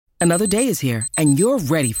Another day is here, and you're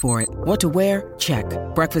ready for it. What to wear? Check.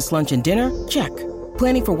 Breakfast, lunch, and dinner? Check.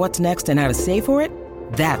 Planning for what's next and how to save for it?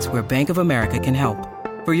 That's where Bank of America can help.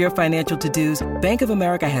 For your financial to-dos, Bank of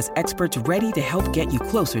America has experts ready to help get you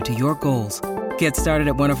closer to your goals. Get started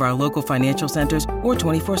at one of our local financial centers or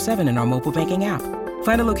 24/7 in our mobile banking app.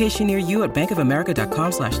 Find a location near you at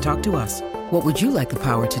bankofamerica.com/talktous. What would you like the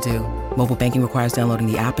power to do? Mobile banking requires downloading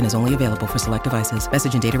the app and is only available for select devices.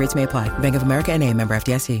 Message and data rates may apply. Bank of America N.A., member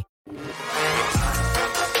FDIC.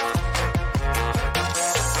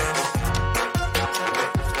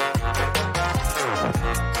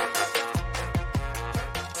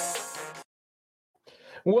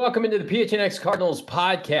 Welcome into the PHNX Cardinals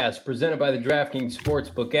podcast presented by the DraftKings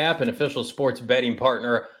Sportsbook app, an official sports betting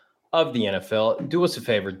partner of the NFL. Do us a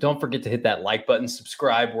favor. Don't forget to hit that like button,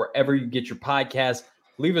 subscribe wherever you get your podcast.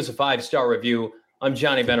 Leave us a 5-star review. I'm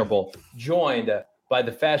Johnny Venerable, joined by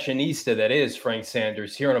the fashionista that is Frank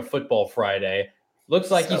Sanders here on a football Friday.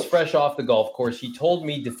 Looks like he's fresh off the golf course. He told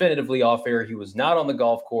me definitively off air he was not on the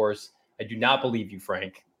golf course. I do not believe you,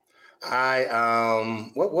 Frank.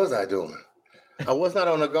 What was I doing? I was not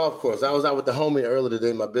on the golf course. I was out with the homie earlier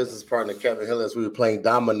today, my business partner, Kevin Hillis. We were playing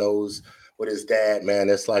dominoes with his dad, man.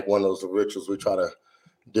 It's like one of those rituals we try to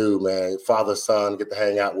do, man. Father, son, get to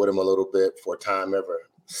hang out with him a little bit before time ever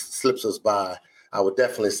slips us by. I would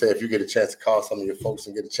definitely say if you get a chance to call some of your folks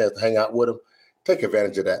and get a chance to hang out with them, take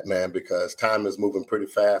advantage of that, man, because time is moving pretty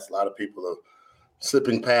fast. A lot of people are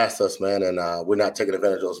slipping past us, man, and we're not taking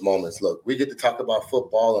advantage of those moments. Look, we get to talk about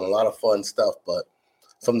football and a lot of fun stuff, but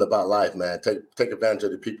something about life, man. Take advantage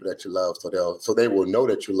of the people that you love, so they will know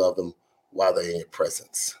that you love them while they're in your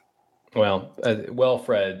presence. Well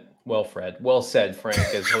said, Frank.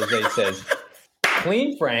 As Jose says,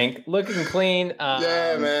 clean, Frank, looking clean.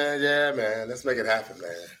 Yeah, man. Let's make it happen,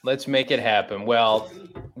 man. Let's make it happen. Well,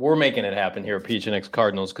 we're making it happen here at PHNX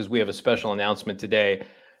Cardinals because we have a special announcement today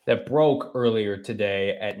that broke earlier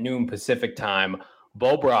today at noon Pacific time.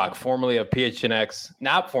 Bo Brock, formerly of PHNX,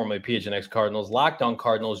 not formerly PHNX Cardinals, Locked On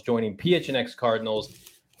Cardinals, joining PHNX Cardinals.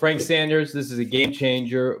 Frank Sanders, this is a game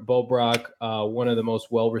changer. Bo Brock, one of the most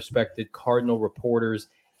well-respected Cardinal reporters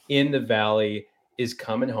in the Valley, is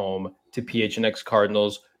coming home to PHNX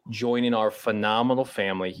Cardinals, joining our phenomenal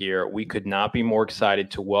family here. We could not be more excited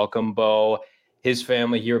to welcome Bo, his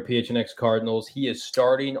family here at PHNX Cardinals. He is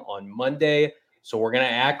starting on Monday. So we're going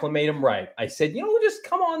to acclimate him right. I said, we'll just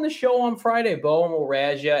come on the show on Friday, Bo, and we'll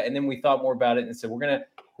razz you. And then we thought more about it and said, we're going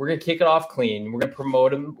to kick it off clean. We're going to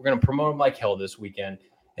promote him. We're going to promote him like hell this weekend.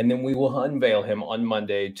 And then we will unveil him on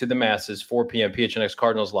Monday to the masses, 4 p.m. PHNX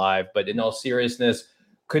Cardinals Live. But in all seriousness,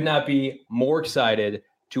 could not be more excited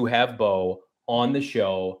to have Bo on the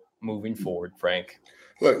show moving forward, Frank.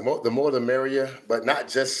 Look, the more the merrier, but not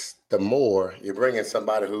just the more. You're bringing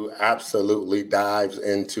somebody who absolutely dives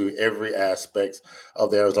into every aspect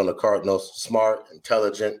of the Arizona Cardinals. Smart,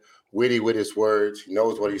 intelligent, witty with his words. He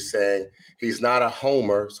knows what he's saying. He's not a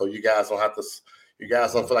homer, so you guys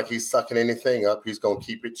don't feel like he's sucking anything up. He's going to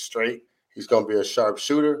keep it straight. He's going to be a sharp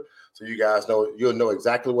shooter. So you guys know, you'll know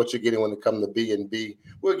exactly what you're getting when it comes to B&B.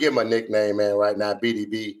 We'll give him a nickname, man, right now,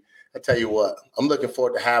 BDB. I tell you what, I'm looking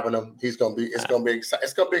forward to having him. It's going to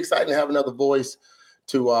be exciting to have another voice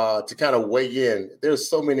to kind of weigh in. There's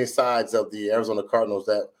so many sides of the Arizona Cardinals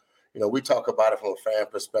that, we talk about it from a fan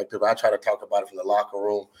perspective. I try to talk about it from the locker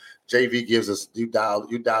room. JV gives us, you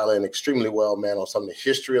dial in extremely well, man, on some of the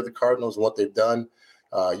history of the Cardinals and what they've done.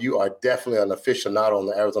 You are definitely an aficionado on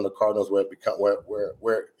the Arizona Cardinals where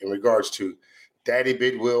in regards to Daddy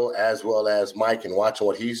Bidwell as well as Mike and watching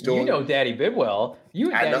what he's doing. Daddy Bidwell.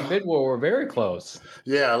 You and Daddy Bidwell were very close.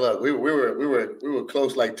 Yeah, look, we were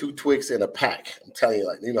close like two Twix in a pack. I'm telling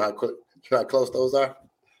you, you know how close those are?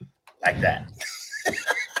 Like that.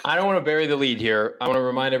 I don't want to bury the lead here. I want to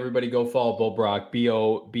remind everybody, go follow Bo Brock,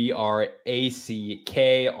 BOBRACK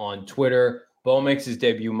on Twitter. Bo makes his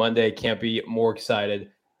debut Monday. Can't be more excited.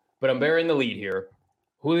 But I'm burying the lead here.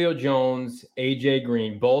 Julio Jones, AJ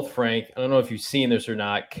Green, both, Frank, I don't know if you've seen this or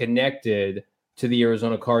not, connected to the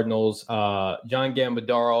Arizona Cardinals. John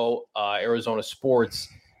Gambadaro, Arizona Sports,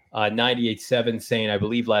 98.7 saying, I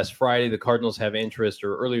believe last Friday, the Cardinals have interest,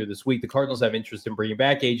 or earlier this week, the Cardinals have interest in bringing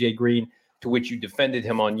back AJ Green, to which you defended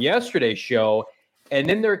him on yesterday's show. And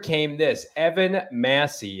then there came this, Evan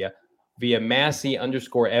Massey, via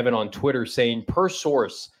Massey_Evan on Twitter, saying, per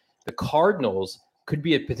source, the Cardinals could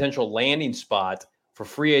be a potential landing spot for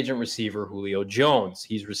free agent receiver Julio Jones.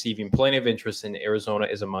 He's receiving plenty of interest, and Arizona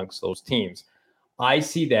is amongst those teams. I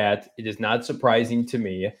see that. It is not surprising to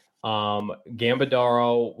me.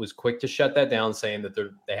 Gambadaro was quick to shut that down, saying that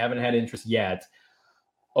they haven't had interest yet.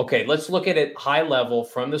 Okay, let's look at it high level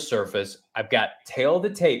from the surface. I've got tail of the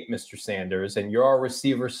tape, Mr. Sanders, and you're our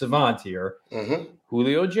receiver savant here. Mm-hmm.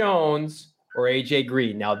 Julio Jones or AJ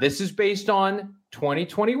Green. Now, this is based on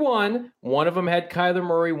 2021. One of them had Kyler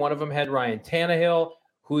Murray. One of them had Ryan Tannehill.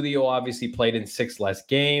 Julio obviously played in 6 less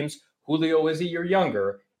games. Julio is a year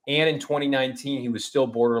younger. And in 2019, he was still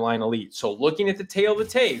borderline elite. So looking at the tail of the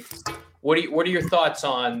tape, what are your thoughts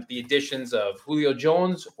on the additions of Julio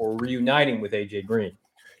Jones or reuniting with AJ Green?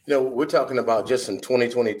 We're talking about just in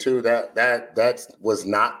 2022. That was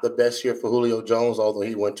not the best year for Julio Jones, although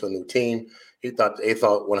he went to a new team. They thought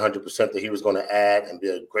 100% that he was going to add and be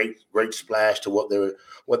a great splash to what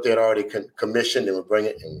they had already commissioned and would bring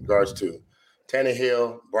it in regards to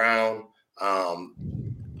Tannehill, Brown,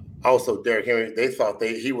 also Derrick Henry. They thought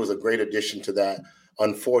he was a great addition to that.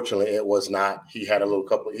 Unfortunately, it was not. He had a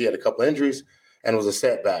couple injuries and was a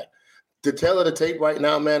setback. To tell of the tape right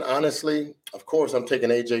now, man, honestly, of course, I'm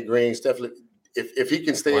taking AJ Green. Definitely, if he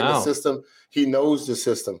can stay in the system, he knows the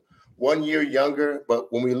system. 1 year younger,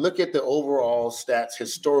 but when we look at the overall stats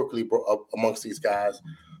historically amongst these guys,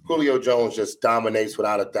 Julio Jones just dominates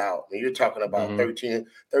without a doubt. I mean, you're talking about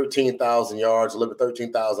 13,000 yards, a little bit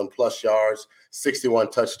 13,000 plus yards, 61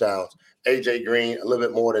 touchdowns. AJ Green, a little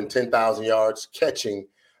bit more than 10,000 yards catching,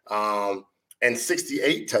 and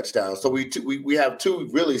 68 touchdowns. So we have two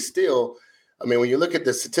really still. I mean, when you look at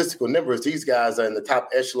the statistical numbers, these guys are in the top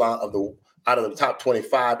echelon out of the top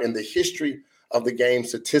 25 in the history of the game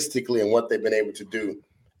statistically and what they've been able to do.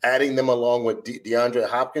 Adding them along with DeAndre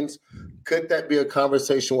Hopkins, could that be a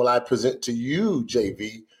conversation will I present to you,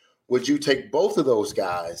 JV? Would you take both of those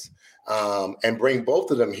guys and bring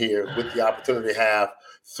both of them here with the opportunity to have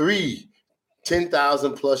 3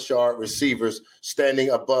 10,000 plus yard receivers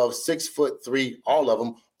standing above 6'3", all of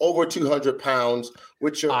them over 200 pounds?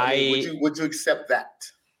 Would you accept that?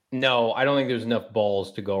 No, I don't think there's enough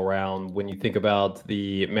balls to go around when you think about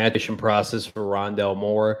the matching process for Rondale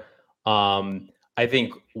Moore. I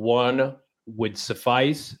think one would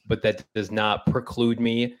suffice, but that does not preclude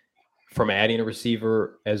me from adding a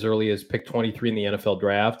receiver as early as pick 23 in the NFL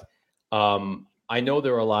draft. I know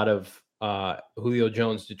there are a lot of Julio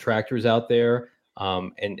Jones detractors out there.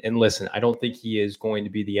 And listen, I don't think he is going to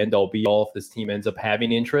be the end all be all if this team ends up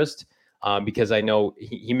having interest, because I know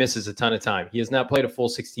he misses a ton of time. He has not played a full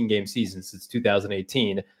 16-game season since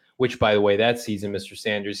 2018, which, by the way, that season, Mr.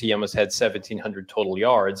 Sanders, he almost had 1,700 total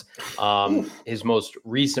yards. His most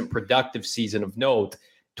recent productive season of note,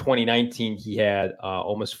 2019, he had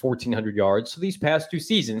almost 1,400 yards. So these past 2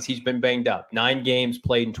 seasons, he's been banged up. 9 games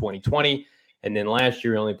played in 2020. And then last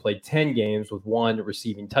year, he only played 10 games with 1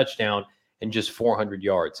 receiving touchdown and just 400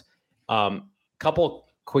 yards. Couple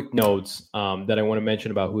quick notes that I want to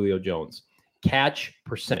mention about Julio Jones. Catch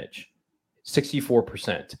percentage,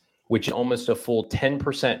 64%, which is almost a full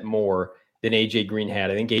 10% more than AJ Green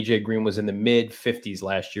had. I think AJ Green was in the mid-50s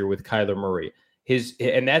last year with Kyler Murray.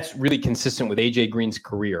 And that's really consistent with AJ Green's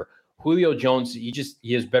career. Julio Jones,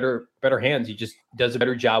 he has better hands. He just does a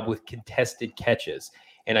better job with contested catches.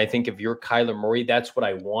 And I think if you're Kyler Murray, that's what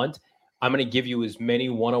I want. I'm going to give you as many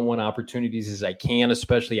one-on-one opportunities as I can,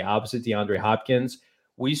 especially opposite DeAndre Hopkins.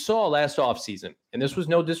 We saw last offseason, and this was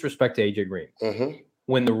no disrespect to AJ Green,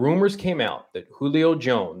 when the rumors came out that Julio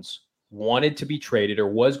Jones wanted to be traded or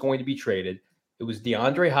was going to be traded, it was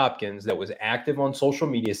DeAndre Hopkins that was active on social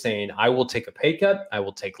media saying, I will take a pay cut, I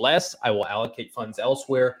will take less, I will allocate funds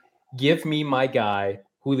elsewhere. Give me my guy,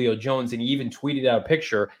 Julio Jones. And he even tweeted out a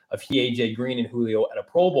picture of AJ Green and Julio at a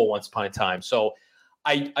Pro Bowl once upon a time. So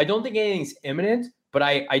I don't think anything's imminent, but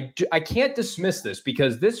I can't dismiss this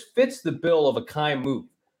because this fits the bill of a Kai move.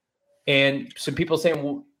 And some people saying,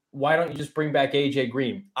 well, why don't you just bring back AJ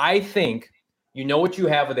Green? I think you know what you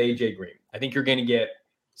have with AJ Green. I think you're going to get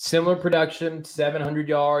similar production, 700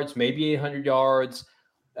 yards, maybe 800 yards.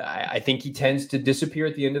 I think he tends to disappear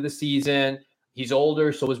at the end of the season. He's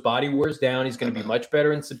older, so his body wears down. He's going to be much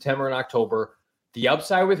better in September and October. The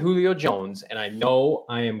upside with Julio Jones, and I know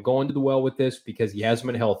I am going to the well with this because he hasn't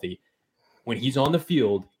been healthy. When he's on the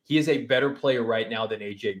field, he is a better player right now than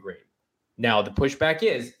AJ Green. Now, the pushback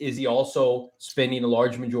is he also spending a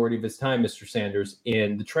large majority of his time, Mr. Sanders,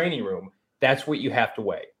 in the training room? That's what you have to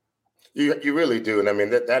weigh. You really do. And I mean,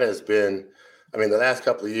 that has been, the last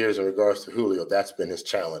couple of years in regards to Julio, that's been his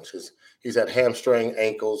challenge. He's had hamstring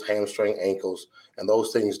ankles, and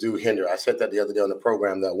those things do hinder. I said that the other day on the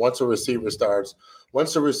program that once a receiver starts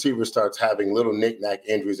having little knick-knack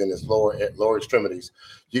injuries in his lower extremities,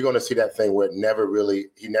 you're going to see that thing where he never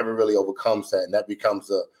really overcomes that, and that becomes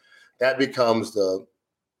the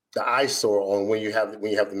eyesore on when you have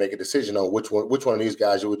to make a decision on which one of these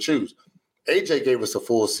guys you would choose. AJ gave us a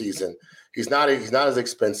full season. He's not as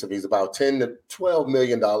expensive. He's about $10 to $12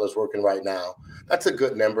 million working right now. That's a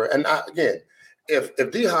good number. And again,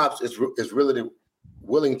 if D Hops is really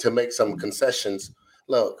willing to make some concessions,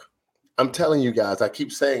 look, I'm telling you guys, I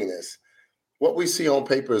keep saying this. What we see on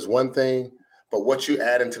paper is one thing, but what you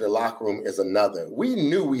add into the locker room is another. We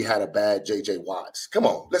knew we had a bad J.J. Watts. Come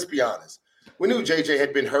on, let's be honest. We knew J.J.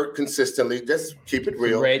 had been hurt consistently. Let's keep it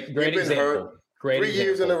real. Great example. Hurt. Great 3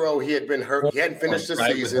 years in a row, he had been hurt. He hadn't finished the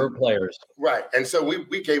season. With hurt players. Right. And so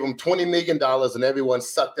we gave him $20 million, and everyone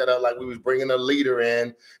sucked that up like we was bringing a leader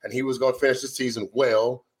in, and he was going to finish the season.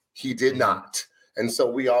 Well, he did not. And so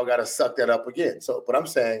we all got to suck that up again. So, but I'm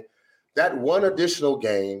saying that one additional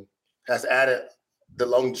game has added the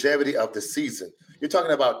longevity of the season. You're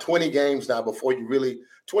talking about 20 games now before you really –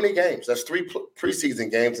 20 games. That's 3 preseason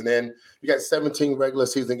games, and then you got 17 regular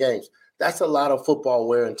season games. That's a lot of football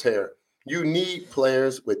wear and tear. You need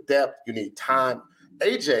players with depth. You need time.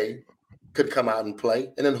 AJ could come out and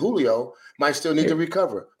play, and then Julio might still need to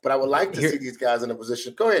recover. But I would like to see these guys in a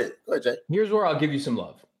position. Go ahead, Jay. Here's where I'll give you some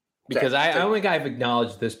love, because I don't think I've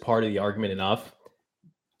acknowledged this part of the argument enough.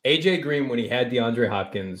 AJ Green, when he had DeAndre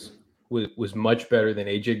Hopkins, was much better than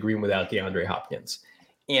AJ Green without DeAndre Hopkins.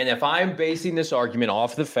 And if I'm basing this argument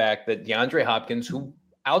off the fact that DeAndre Hopkins, who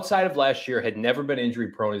outside of last year had never been injury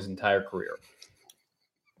prone his entire career,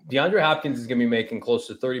 DeAndre Hopkins is going to be making close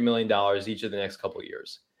to $30 million each of the next couple of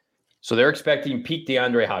years. So they're expecting peak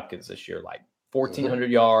DeAndre Hopkins this year, like 1,400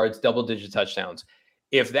 yards, double-digit touchdowns.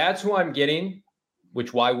 If that's who I'm getting,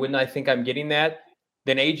 which why wouldn't I think I'm getting that,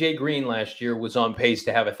 then A.J. Green last year was on pace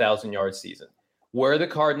to have a 1,000-yard season. Where the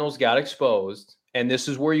Cardinals got exposed, and this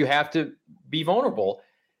is where you have to be vulnerable,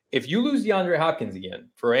 if you lose DeAndre Hopkins again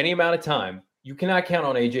for any amount of time, you cannot count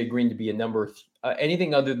on A.J. Green to be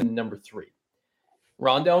anything other than number 3.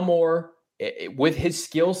 Rondell Moore, with his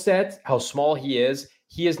skill set, how small he is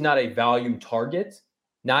not a volume target.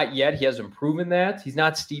 Not yet. He hasn't proven that. He's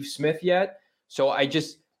not Steve Smith yet. So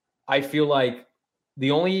I feel like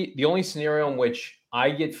the only scenario in which I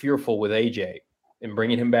get fearful with AJ and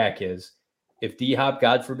bringing him back is if D-Hop,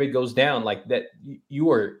 God forbid, goes down like that, you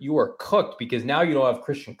are cooked, because now you don't have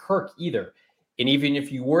Christian Kirk either. And even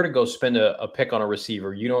if you were to go spend a pick on a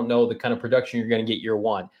receiver, you don't know the kind of production you're going to get year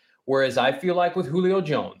one. Whereas I feel like with Julio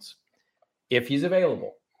Jones, if he's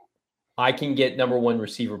available, I can get number 1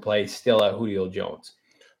 receiver play still at Julio Jones.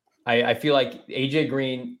 I feel like AJ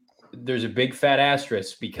Green, there's a big fat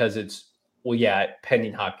asterisk because it's,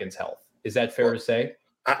 pending Hopkins' health. Is that fair to say?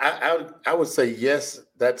 I would say yes,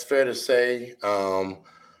 that's fair to say.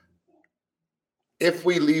 If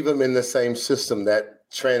we leave him in the same system, that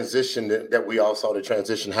transition that we all saw the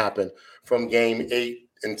transition happen from game 8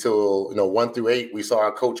 until 1 through 8, we saw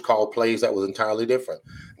our coach call plays that was entirely different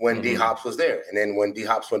when D-Hops was there. And then when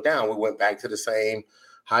D-Hops went down, we went back to the same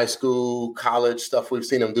high school, college stuff we've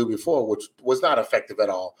seen him do before, which was not effective at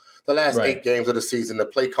all. The last 8 games of the season, the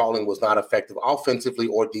play calling was not effective offensively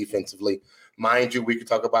or defensively. Mind you, we could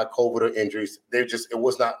talk about COVID or injuries. It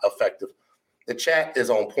was not effective. The chat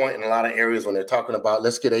is on point in a lot of areas when they're talking about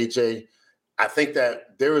let's get AJ. I think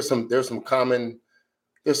that there's some common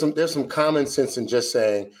sense in just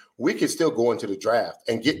saying we could still go into the draft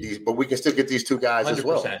and get these, but we can still get these 2 guys 100%. As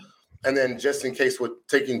well. And then just in case we're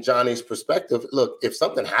taking Johnny's perspective, look, if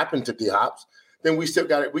something happened to D-Hops, then we still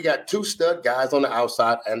got it. We got 2 stud guys on the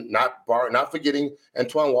outside, and not forgetting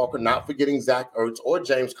Antoine Walker, not forgetting Zach Ertz or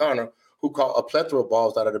James Conner, who caught a plethora of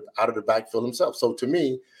balls out of the backfield himself. So to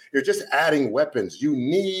me, you're just adding weapons. You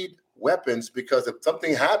need weapons because if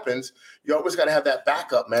something happens, you always got to have that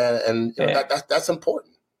backup, man, and that's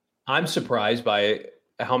important. I'm surprised by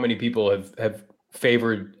how many people have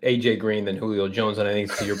favored AJ Green than Julio Jones, and I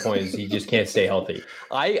think to your point is he just can't stay healthy.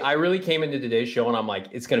 I really came into today's show and I'm like,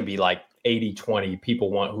 it's going to be like 80-20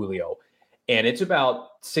 people want Julio, and it's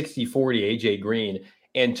about 60-40 AJ Green.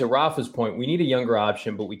 And to Rafa's point, we need a younger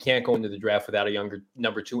option, but we can't go into the draft without a younger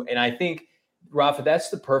number 2. And I think, Rafa, that's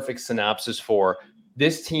the perfect synopsis for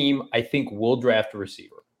this team. I think will draft a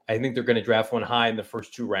receiver. I think they're going to draft one high in the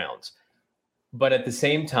first 2 rounds. But at the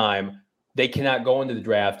same time, they cannot go into the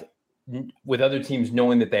draft with other teams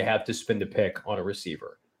knowing that they have to spend a pick on a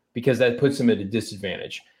receiver, because that puts them at a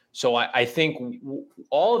disadvantage. So I think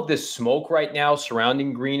all of this smoke right now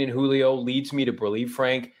surrounding Green and Julio leads me to believe,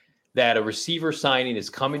 Frank, that a receiver signing is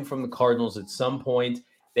coming from the Cardinals at some point.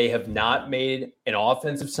 They have not made an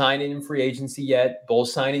offensive signing in free agency yet. Both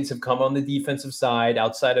signings have come on the defensive side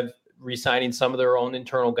outside of re-signing some of their own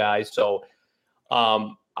internal guys. So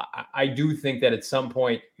I do think that at some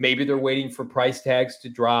point, maybe they're waiting for price tags to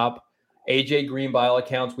drop. AJ Green, by all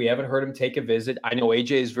accounts, we haven't heard him take a visit. I know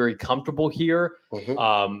AJ is very comfortable here.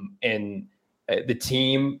 And the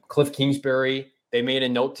team, Cliff Kingsbury, they made a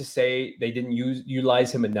note to say they didn't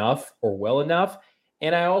utilize him enough or well enough.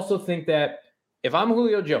 And I also think that if I'm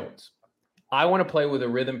Julio Jones, I want to play with a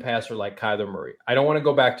rhythm passer like Kyler Murray. I don't want to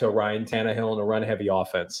go back to a Ryan Tannehill and a run-heavy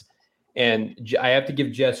offense. And I have to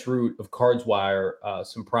give Jess Root of Cards Wire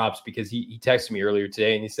some props because he texted me earlier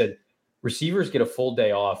today and he said receivers get a full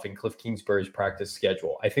day off in Cliff Kingsbury's practice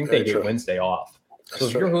schedule. I think they get Wednesday off. So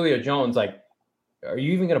if you're Julio Jones, like, are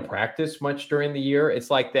you even going to practice much during the year?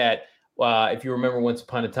 It's like that. If you remember once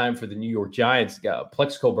upon a time for the New York Giants,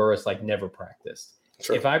 Plexico Burress never practiced.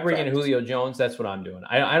 Sure. If I bring in Julio Jones, that's what I'm doing.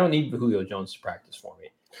 I don't need Julio Jones to practice for me.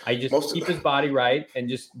 I just keep his body right and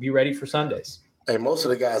just be ready for Sundays. And most of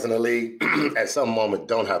the guys in the league at some moment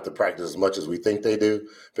don't have to practice as much as we think they do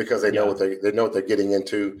because they know what they're getting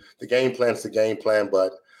into. The game plan's the game plan,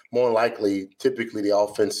 but more likely, typically the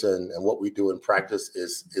offense and what we do in practice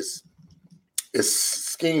is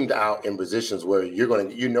schemed out in positions where you're going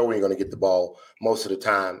to get the ball most of the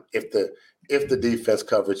time if the defense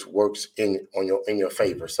coverage works in your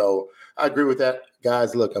favor. So I agree with that.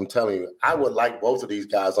 Guys, look, I'm telling you, I would like both of these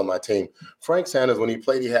guys on my team. Frank Sanders, when he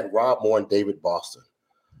played, he had Rob Moore and David Boston.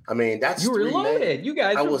 I mean, that's you were loaded. Names. You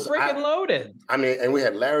guys were freaking loaded. I mean, and we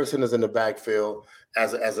had Larry Sanders in the backfield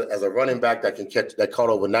as a running back that caught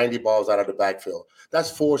over 90 balls out of the backfield.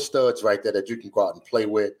 That's 4 studs right there that you can go out and play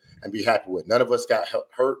with and be happy with. None of us got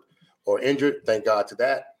hurt or injured. Thank God to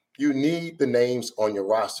that. You need the names on your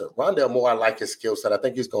roster. Rondale Moore, I like his skill set. I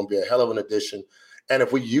think he's going to be a hell of an addition. And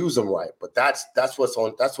if we use them right, but that's what's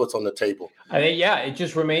on the table. I think, it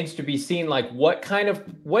just remains to be seen, like what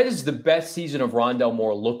does the best season of Rondale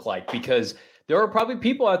Moore look like? Because there are probably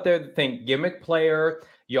people out there that think gimmick player,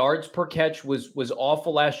 yards per catch was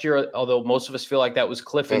awful last year, although most of us feel like that was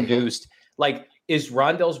Cliff induced. Like, is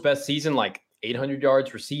Rondale's best season like 800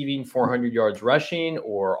 yards receiving, 400 yards rushing,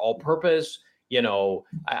 or all purpose?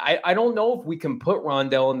 I don't know if we can put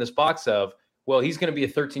Rondale in this box of, well, he's going to be a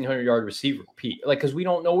 1,300-yard receiver, Pete, because we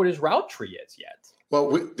don't know what his route tree is yet. Well,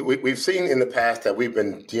 we've seen in the past that we've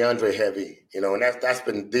been DeAndre heavy, and that's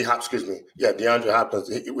been DeAndre Hopkins.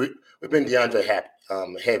 We've been DeAndre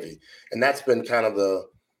heavy, and that's been kind of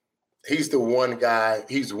he's the one guy.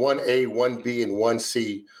 He's 1A, 1B, and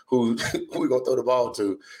 1C who we're gonna throw the ball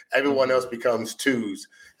to. Everyone else becomes 2s,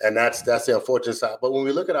 and that's the unfortunate side. But when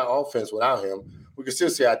we look at our offense without him, we can still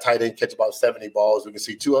see our tight end catch about 70 balls. We can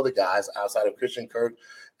see 2 other guys outside of Christian Kirk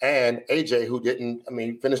and AJ who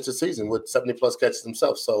finished the season with 70-plus catches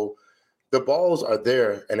himself. So the balls are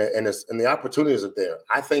there, and the opportunities are there.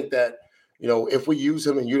 I think that, if we use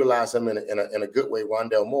him and utilize him in a good way,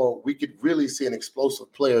 Rondale Moore, we could really see an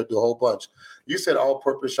explosive player do a whole bunch. You said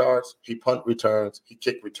all-purpose yards. He punt returns. He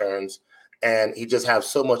kick returns. And he just has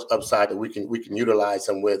so much upside that we can utilize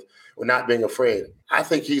him with not being afraid. I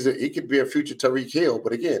think he could be a future Tyreek Hill.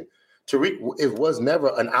 But again, Tyreek was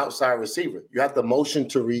never an outside receiver. You have to motion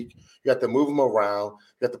Tyreek. You have to move him around.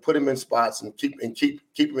 You have to put him in spots and keep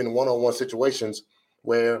him in one-on-one situations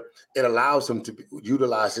where it allows him to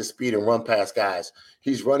utilize his speed and run past guys.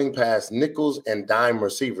 He's running past nickels and dime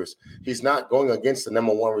receivers. He's not going against the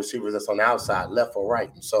number 1 receiver that's on the outside, left or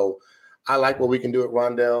right. And so I like what we can do at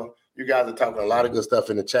Rondale. You guys are talking a lot of good stuff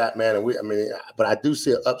in the chat, man. But I do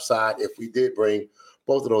see an upside if we did bring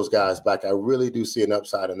both of those guys back. I really do see an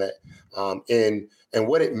upside in that. And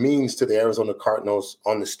what it means to the Arizona Cardinals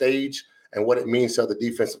on the stage and what it means to the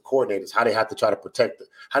defensive coordinators, how they have to try to protect it,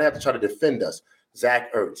 how they have to try to defend us.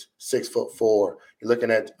 Zach Ertz, 6'4". You're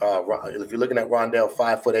looking at if you're looking at Rondale,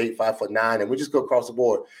 5'8", 5'9", and we just go across the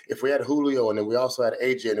board. If we had Julio and then we also had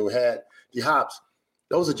AJ and we had D Hops,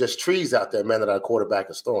 those are just trees out there, man, that our quarterback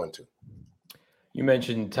is throwing to. You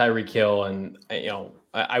mentioned Tyreek Hill, and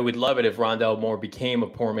I would love it if Rondale Moore became a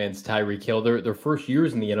poor man's Tyreek Hill. Their first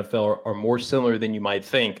years in the NFL are more similar than you might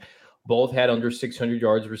think. Both had under 600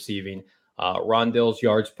 yards receiving. Rondale's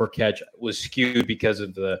yards per catch was skewed because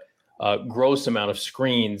of the gross amount of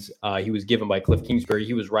screens he was given by Cliff Kingsbury.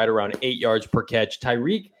 He was right around 8 yards per catch.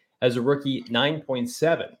 Tyreek, as a rookie,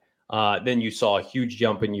 9.7. Then you saw a huge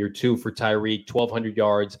jump in year 2 for Tyreek, 1,200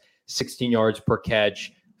 yards, 16 yards per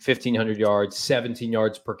catch, 1,500 yards, 17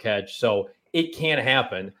 yards per catch. So it can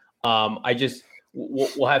happen.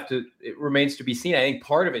 We'll have to, it remains to be seen. I think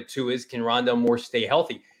part of it too is, can Rondale Moore stay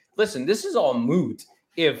healthy? Listen, this is all moot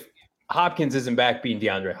if Hopkins isn't back being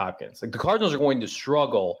DeAndre Hopkins. Like, the Cardinals are going to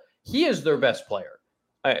struggle. He is their best player.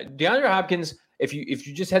 DeAndre Hopkins, if you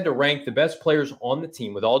just had to rank the best players on the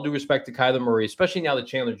team, with all due respect to Kyler Murray, especially now that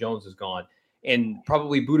Chandler Jones is gone, and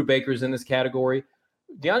probably Budda Baker's in this category,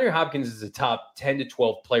 DeAndre Hopkins is a top 10 to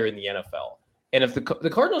 12 player in the NFL. And if the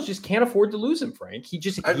Cardinals just can't afford to lose him, Frank, he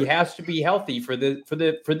has to be healthy for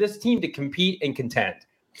this team to compete and contend.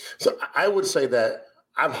 So I would say that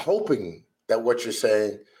I'm hoping that what you're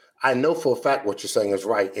saying, I know for a fact what you're saying is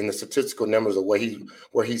right in the statistical numbers of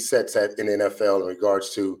where he sets at in the NFL in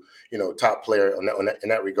regards to, top player in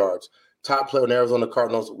that regards. Top player in the Arizona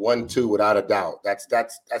Cardinals, 1-2 without a doubt. That's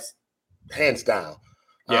hands down.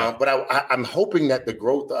 Yeah. But I'm hoping that the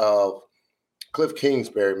growth of Cliff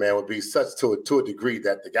Kingsbury, man, would be such to a degree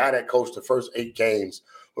that the guy that coached the first 8 games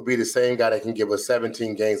would be the same guy that can give us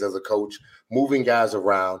 17 games as a coach, moving guys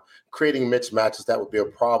around, creating mismatches that would be a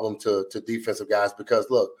problem to defensive guys. Because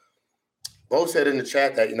look, Bo said in the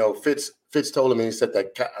chat that Fitz told him, and he said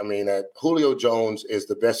that Julio Jones is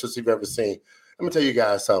the best receiver I've ever seen. Let me tell you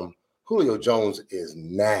guys something. Julio Jones is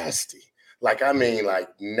nasty. Like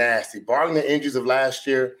nasty. Barring the injuries of last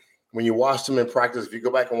year, when you watched him in practice, if you go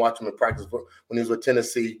back and watch him in practice when he was with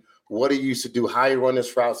Tennessee, what he used to do, how he run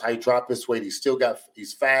his routes, how he drop his weight,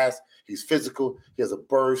 he's fast, he's physical, he has a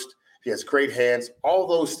burst, he has great hands, all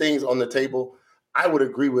those things on the table. I would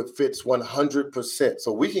agree with Fitz 100%.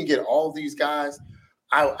 So we can get all these guys.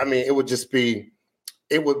 It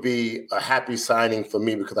would be a happy signing for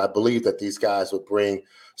me because I believe that these guys would bring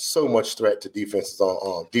so much threat to defenses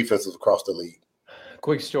on defenses across the league.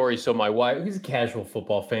 Quick story. So my wife, who's a casual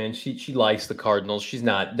football fan, she likes the Cardinals. She's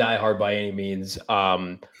not diehard by any means.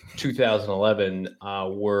 2011,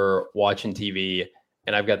 we're watching TV,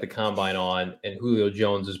 and I've got the combine on, and Julio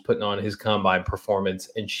Jones is putting on his combine performance,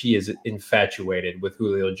 and she is infatuated with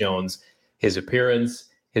Julio Jones, his appearance,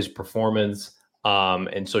 his performance.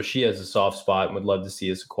 And so she has a soft spot and would love to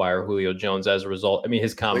see us acquire Julio Jones as a result. I mean,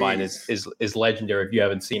 his combine is legendary if you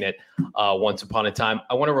haven't seen it once upon a time.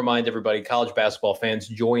 I want to remind everybody, college basketball fans,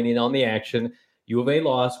 join in on the action. U of A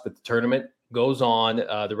lost, but the tournament goes on.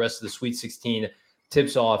 The rest of the Sweet 16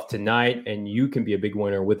 tips off tonight, and you can be a big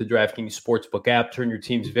winner with the DraftKings Sportsbook app. Turn your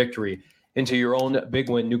team's victory into your own big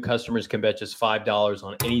win. New customers can bet just $5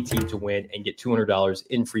 on any team to win and get $200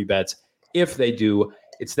 in free bets if they do.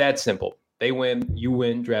 It's that simple. They win, you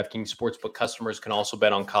win. DraftKings Sportsbook customers can also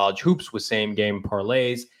bet on college hoops with same-game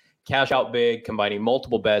parlays. Cash out big, combining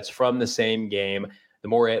multiple bets from the same game. The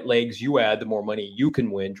more legs you add, the more money you can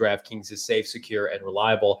win. DraftKings is safe, secure, and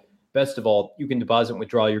reliable. Best of all, you can deposit and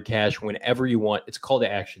withdraw your cash whenever you want. It's call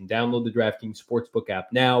to action. Download the DraftKings Sportsbook app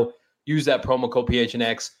now. Use that promo code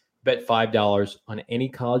PHNX. Bet $5 on any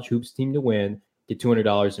college hoops team to win. Get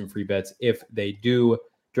 $200 in free bets if they do.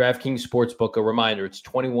 DraftKings Sportsbook, a reminder, it's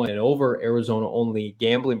 21 and over, Arizona only.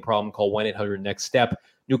 Gambling problem, call 1-800-NEXT-STEP.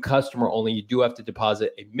 New customer only. You do have to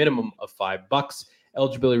deposit a minimum of $5.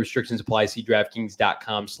 Eligibility restrictions apply. See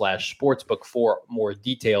DraftKings.com/sportsbook for more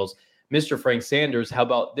details. Mr. Frank Sanders, how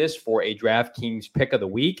about this for a DraftKings pick of the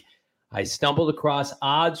week? I stumbled across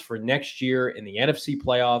odds for next year in the NFC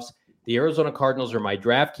playoffs. The Arizona Cardinals are my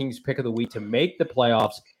DraftKings pick of the week to make the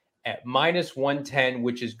playoffs at -110,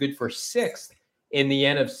 which is good for 6th in the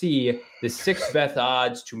NFC, the 6th best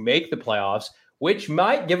odds to make the playoffs, which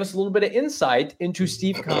might give us a little bit of insight into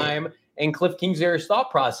Steve Keim and Cliff Kingsbury's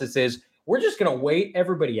thought processes. We're just going to wait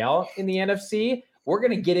everybody out in the NFC. We're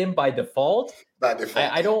going to get in by default.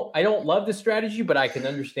 I don't love the strategy, but I can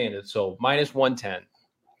understand it. So -110.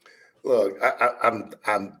 Look,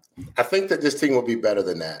 I think that this team will be better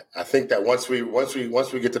than that. I think that once we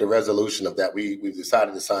get to the resolution of that, we've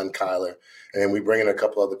decided to sign Kyler, and we bring in a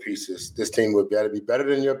couple other pieces. This team would be better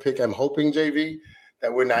than your pick. I'm hoping, JV,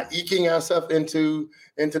 that we're not eking ourselves into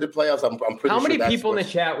the playoffs. I'm pretty sure. How many people in the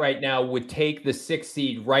chat right now would take the 6th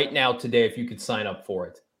seed right now today if you could sign up for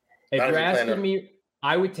it? If you're asking me,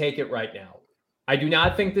 I would take it right now. I do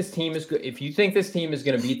not think this team is good. If you think this team is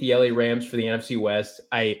going to beat the LA Rams for the NFC West,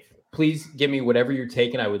 please give me whatever you're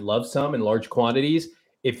taking. I would love some in large quantities.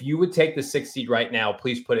 If you would take the 6th seed right now,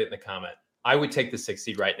 please put it in the comment. I would take the 6th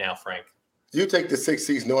seed right now, Frank. You take the 6th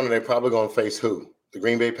seed knowing that they're probably going to face who? The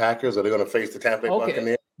Green Bay Packers, or they're going to face the Tampa Bay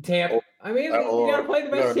Buccaneers? You got to play the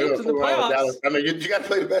best teams in the playoffs. You got to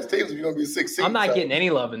play the best teams if you're going to be 6th seed. I'm not getting any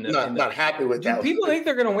love in this. Not happy with that. Do people think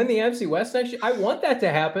they're going to win the NFC West next year? I want that to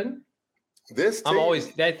happen.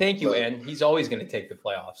 Thank you, Ann. He's always going to take the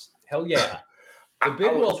playoffs. Hell yeah. The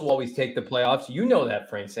Big Wells will always take the playoffs. You know that,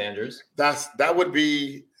 Frank Sanders. That would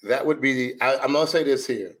be I'm going to say this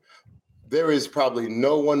here. There is probably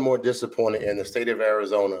no one more disappointed in the state of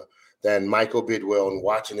Arizona than Michael Bidwell and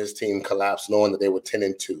watching his team collapse, knowing that they were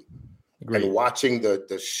 10-2. Agreed. And watching the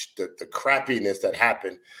crappiness that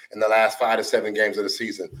happened in the last 5 to 7 games of the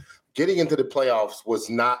season. Getting into the playoffs was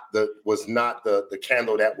not the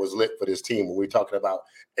candle that was lit for this team when we're talking about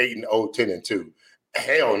 8-0, 10-2.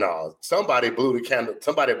 Hell no. Somebody blew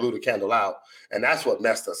the candle out. And that's what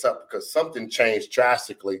messed us up because something changed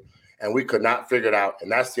drastically and we could not figure it out.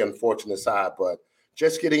 And that's the unfortunate side. But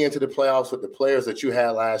just getting into the playoffs with the players that you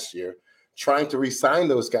had last year, trying to re-sign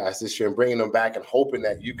those guys this year and bringing them back and hoping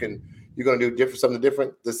that you're going to do something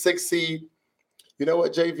different. The 6th seed, you know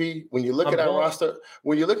what, JV? When you look at our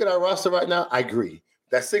roster right now, I agree.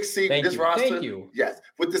 That 6th seed with this roster. Thank you. Yes.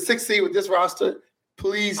 With the 6th seed with this roster,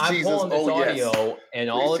 please, I'm Jesus, pulling this audio, yes. And please,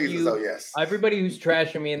 all of Jesus, you, everybody who's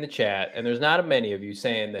trashing me in the chat, and there's not many of you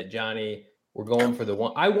saying that, Johnny, we're going for the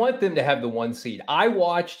one. I want them to have the 1 seed. I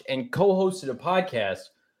watched and co-hosted a podcast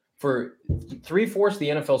for 3/4 of the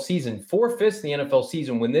NFL season, 4/5 of the NFL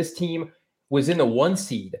season when this team was in the 1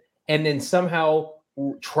 seed and then somehow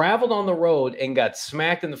traveled on the road and got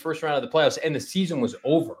smacked in the first round of the playoffs and the season was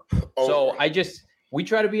over. So we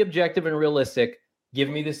try to be objective and realistic. Give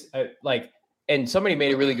me this, and somebody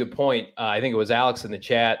made a really good point. I think it was Alex in the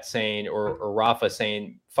chat saying, or Rafa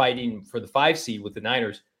saying, fighting for the 5 seed with the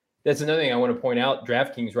Niners. That's another thing I want to point out.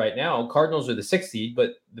 DraftKings right now, Cardinals are the 6th seed,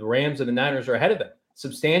 but the Rams and the Niners are ahead of them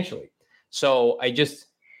substantially. So I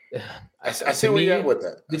see where you're at with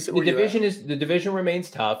that. The division remains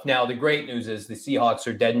tough. Now the great news is the Seahawks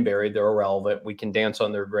are dead and buried. They're irrelevant. We can dance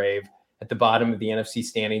on their grave at the bottom of the NFC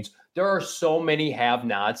standings. There are so many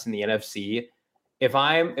have-nots in the NFC. If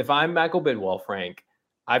I'm Michael Bidwell, Frank,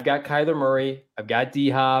 I've got Kyler Murray, I've got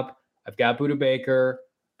D-Hop, I've got Budda Baker.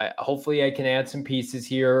 Hopefully I can add some pieces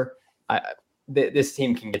here. This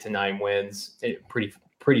team can get to 9 wins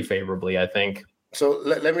pretty favorably, I think. So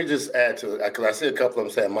let me just add to it, because I see a couple of them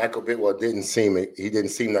saying Michael Bidwell didn't seem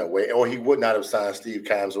that way, or he would not have signed Steve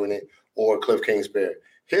Keim with it or Cliff Kingsbury.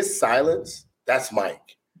 His silence, that's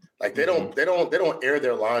Mike. Like they don't air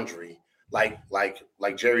their laundry like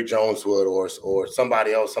Jerry Jones would or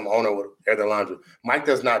somebody else, some owner would air their laundry. Mike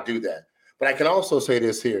does not do that. But I can also say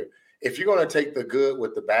this here. If you're going to take the good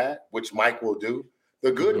with the bad, which Mike will do,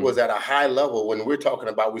 the good was at a high level when we're talking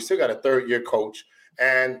about we still got a 3rd-year coach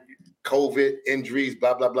and COVID, injuries,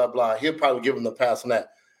 blah, blah, blah, blah. He'll probably give him the pass on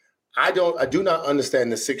that. I do not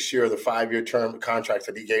understand the 6-year or the 5-year term contracts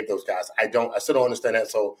that he gave those guys. I still don't understand that.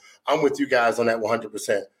 So I'm with you guys on that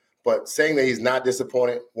 100%. But saying that he's not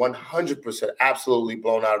disappointed, 100% absolutely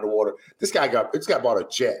blown out of the water. This guy bought a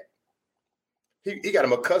jet. He got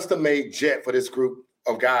him a custom-made jet for this group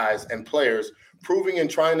of guys and players, proving and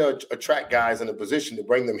trying to attract guys in a position to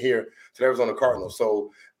bring them here to the Arizona Cardinals.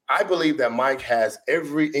 So I believe that Mike has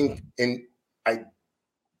every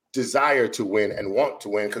desire to win and want to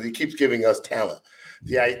win because he keeps giving us talent.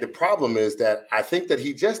 The problem is that I think that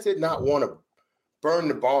he just did not want to burn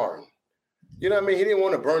the barn. You know what I mean? He didn't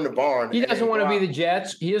want to burn the barn. He doesn't want to be the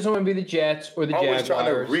Jets. He doesn't want to be the Jets or the Jaguars. Always trying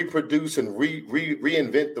to reproduce and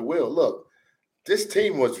reinvent the wheel. Look, this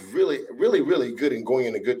team was really, really, really good and going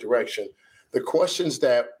in a good direction. The questions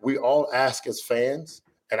that we all ask as fans,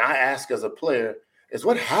 and I ask as a player, is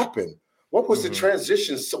what happened? What was the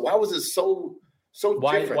transition? So why was it so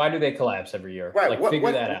different? Why do they collapse every year? Right.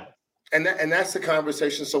 Figure that out. And that's the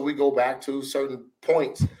conversation. So we go back to certain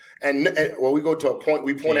points, and we go to a point.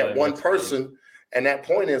 We point at one person, and that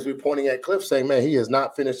point is we're pointing at Cliff, saying, "Man, he has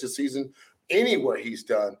not finished the season anywhere he's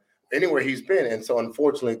been." And so,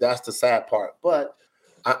 unfortunately, that's the sad part. But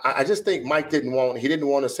I just think Mike didn't want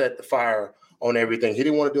to set the fire on everything. He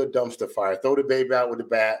didn't want to do a dumpster fire, throw the baby out with the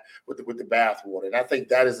bathwater. And I think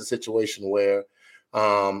that is a situation where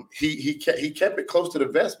he kept it close to the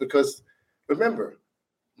vest because remember,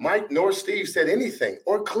 Mike nor Steve said anything,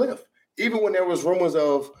 or Cliff, even when there was rumors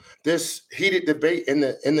of this heated debate in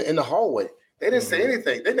the hallway. They didn't say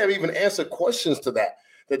anything. They never even answered questions to that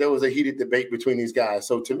there was a heated debate between these guys.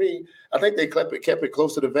 So to me, I think they kept it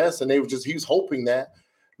close to the vest, and he was hoping that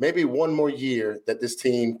maybe one more year that this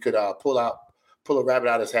team could pull a rabbit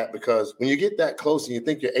out of his hat, because when you get that close and you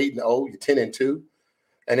think you're 8-0, you're 10-2,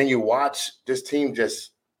 and then you watch this team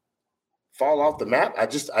just fall off the map.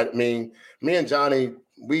 I mean, me and Johnny,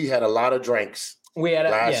 we had a lot of drinks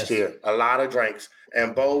last year, a lot of drinks.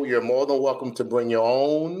 And Bo, you're more than welcome to bring your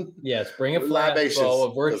own. Yes, bring a flask,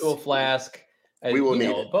 Bo, a virtual flask. We will need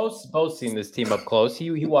it. Bo's seen this team up close.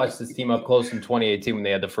 He watched this team up close in 2018 when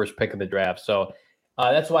they had the first pick of the draft. So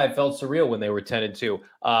that's why it felt surreal when they were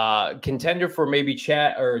 10-2. Contender for maybe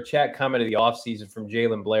chat comment of the offseason from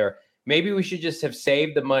Jalen Blair. Maybe we should just have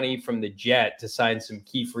saved the money from the Jet to sign some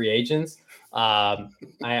key free agents.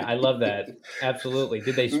 I love that. Absolutely.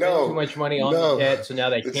 Did they spend too much money on the Jet, so now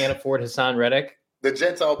they can't afford Hassan Reddick? The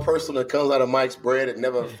Jet's all personal. It comes out of Mike's bread. It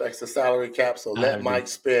never affects the salary cap. So let Mike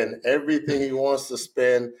spend everything he wants to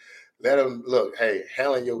spend. Let him look. Hey,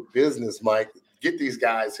 handle your business, Mike. Get these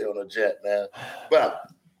guys here on the Jet, man. But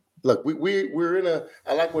look, we're in a.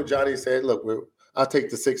 I like what Johnny said. Look, I'll take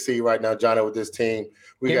the 6th seed right now, Johnny, with this team.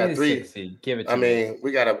 Give me the 6th seed. Give it to me.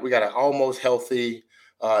 We got a almost healthy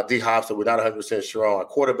D Hops that we're not 100% sure on. Our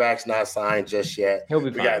quarterback's not signed just yet. He'll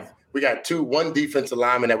be fine. We got one defensive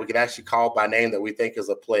lineman that we can actually call by name that we think is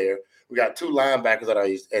a player. We got 2 linebackers that are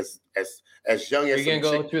as young as. Are you gonna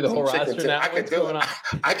go through the whole roster now? I could do it.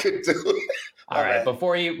 I could do it. All right.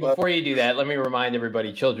 Before you do that, let me remind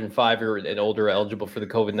everybody: children 5 and older are eligible for the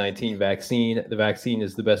COVID-19 vaccine. The vaccine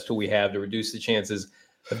is the best tool we have to reduce the chances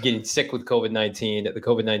of getting sick with COVID-19. The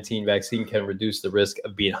COVID-19 vaccine can reduce the risk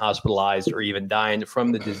of being hospitalized or even dying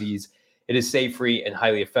from the disease. It is safe, free, and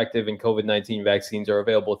highly effective, and COVID-19 vaccines are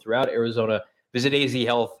available throughout Arizona. Visit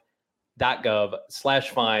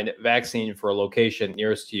azhealth.gov/find vaccine for a location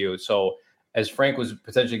nearest to you. So as Frank was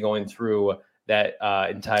potentially going through that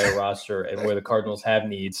entire roster and where the Cardinals have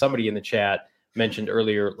needs, somebody in the chat mentioned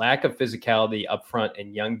earlier, lack of physicality up front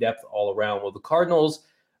and young depth all around. Well, the Cardinals,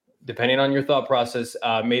 depending on your thought process,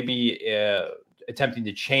 maybe attempting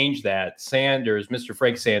to change that. Mr.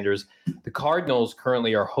 Frank Sanders, the Cardinals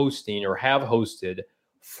currently are hosting or have hosted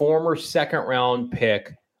former 2nd-round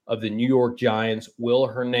pick of the New York Giants, Will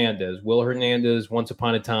Hernandez. Will Hernandez, once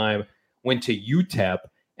upon a time, went to UTEP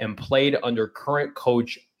and played under current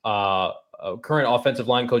offensive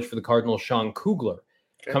line coach for the Cardinals, Sean Kugler.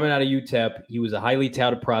 Okay. Coming out of UTEP, he was a highly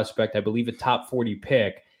touted prospect, I believe a top 40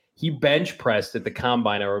 pick. He bench pressed at the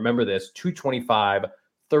combine, I remember this, 225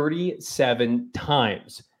 37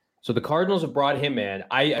 times. So the Cardinals have brought him in.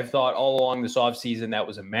 I've thought all along this offseason that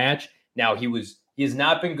was a match. Now he has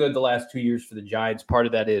not been good the last 2 years for the Giants. Part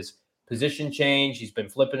of that is position change. He's been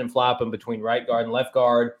flipping and flopping between right guard and left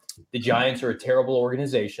guard. The Giants are a terrible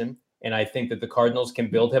organization, and I think that the Cardinals can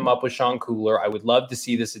build him up with Sean Kugler. I would love to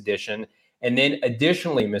see this addition. And then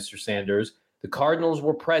additionally, Mr. Sanders, the Cardinals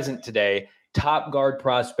were present today. Top guard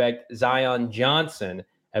prospect Zion Johnson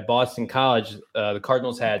at Boston College. The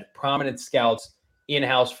Cardinals had prominent scouts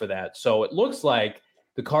in-house for that. So it looks like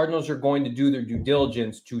the Cardinals are going to do their due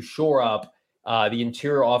diligence to shore up the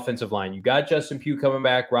interior offensive line. You got Justin Pugh coming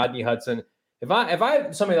back, Rodney Hudson. If I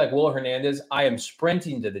have somebody like Will Hernandez, I am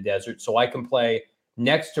sprinting to the desert so I can play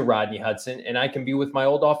next to Rodney Hudson and I can be with my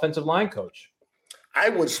old offensive line coach. I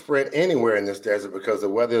would sprint anywhere in this desert because the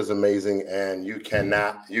weather is amazing, and you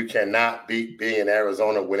cannot beat being in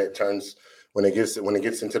Arizona when it gets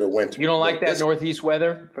into the winter. You don't like that northeast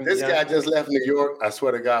weather? This guy just left New York. I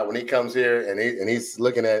swear to God, when he comes here and he's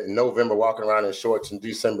looking at in November walking around in shorts, in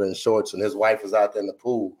December in shorts, and his wife is out there in the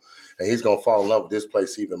pool, and he's gonna fall in love with this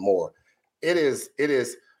place even more. It is.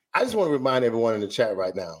 I just want to remind everyone in the chat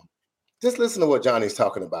right now. Just listen to what Johnny's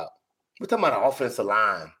talking about. We're talking about an offensive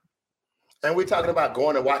line. And we're talking about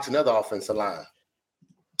going and watch another offensive line.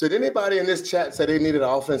 Did anybody in this chat say they needed an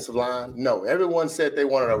offensive line? No. Everyone said they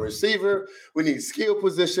wanted a receiver. We need skill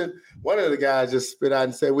position. One of the guys just spit out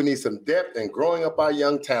and said we need some depth and growing up our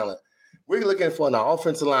young talent. We're looking for an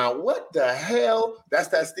offensive line. What the hell? That's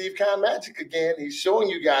that Steve Kahn magic again. He's showing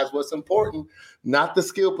you guys what's important, not the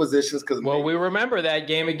skill positions. Well, we remember that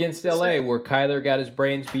game against LA where Kyler got his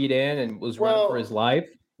brains beat in and was running for his life.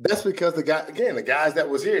 That's because the guys that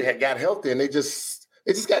was here had got healthy, and they just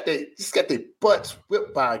got their butts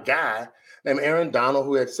whipped by a guy named Aaron Donald,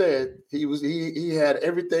 who had said he had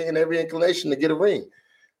everything and every inclination to get a ring.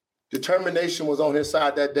 Determination was on his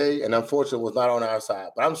side that day, and unfortunately was not on our side.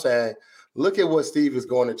 But I'm saying, look at what Steve is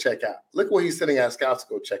going to check out. Look what he's sending our scouts to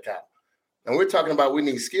go check out. And we're talking about we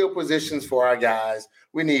need skill positions for our guys.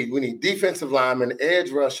 We need defensive linemen, edge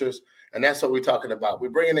rushers, and that's what we're talking about. We're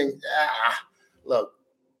bringing in look.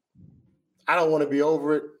 I don't want to be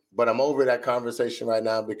over it, but I'm over that conversation right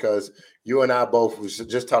now because you and I both was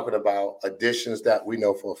just talking about additions that we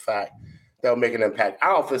know for a fact that will make an impact.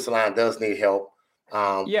 Our offensive line does need help.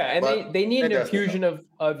 And they need an infusion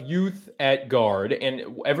of youth at guard.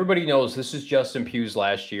 And everybody knows this is Justin Pugh's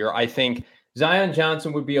last year. I think Zion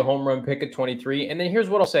Johnson would be a home run pick at 23. And then here's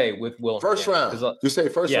what I'll say with Will. First round. You say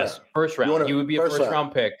first round? Yes, first round. He would be a first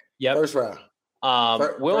round pick. Yep. First round.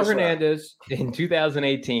 Will Hernandez in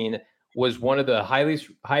 2018 was one of the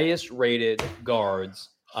highest rated guards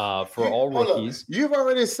for all rookies. You've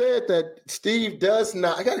already said that Steve does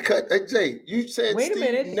not. I got to cut. Hey, Jay, you said wait Steve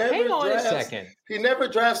a minute. Never hang on drafts, a second. He never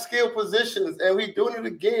drafts skill positions, and we're doing it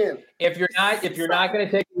again. If you're not going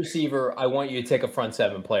to take a receiver, I want you to take a front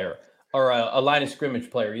seven player or a line of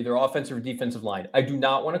scrimmage player, either offensive or defensive line. I do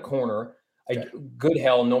not want a corner. Okay. Good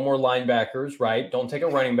hell, no more linebackers, right? Don't take a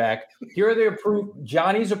running back. Here are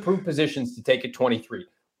Johnny's approved positions to take at 23.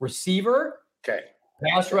 Receiver,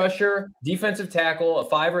 pass rusher, defensive tackle, a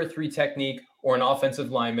 5 or a 3 technique, or an offensive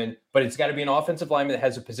lineman. But it's got to be an offensive lineman that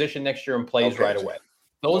has a position next year and plays right away.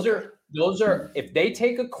 Those are if they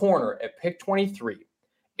take a corner at pick 23,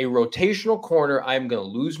 a rotational corner, I'm going to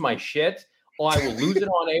lose my shit. I will lose it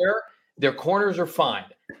on air. Their corners are fine.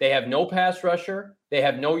 They have no pass rusher. They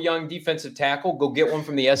have no young defensive tackle. Go get one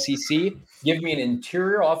from the SEC. Give me an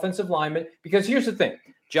interior offensive lineman. Because here's the thing.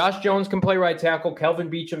 Josh Jones can play right tackle. Kelvin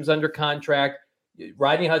Beacham's under contract.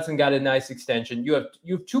 Rodney Hudson got a nice extension. You have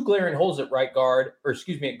two glaring holes at at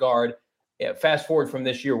guard. Yeah, fast forward from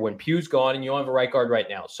this year when Pugh's gone and you don't have a right guard right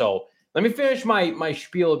now. So let me finish my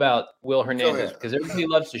spiel about Will Hernandez because everybody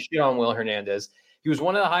loves to shit on Will Hernandez. He was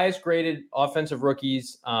one of the highest graded offensive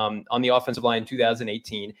rookies on the offensive line in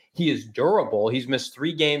 2018. He is durable. He's missed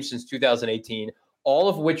 3 games since 2018, all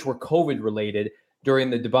of which were COVID related during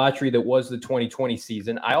the debauchery that was the 2020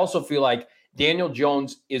 season. I also feel like Daniel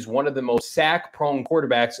Jones is one of the most sack-prone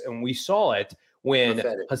quarterbacks, and we saw it when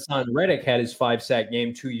Hassan Reddick had his 5-sack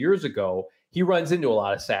game 2 years ago. He runs into a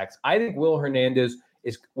lot of sacks. I think Will Hernandez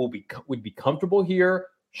would be comfortable here.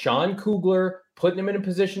 Sean Kugler putting him in a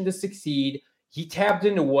position to succeed. He tapped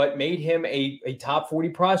into what made him a top 40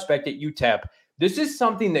 prospect at UTEP. This is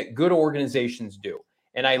something that good organizations do.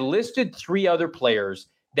 And I listed 3 other players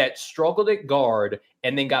that struggled at guard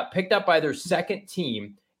and then got picked up by their second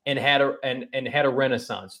team and had a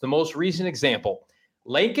renaissance. The most recent example,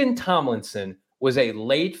 Laken Tomlinson was a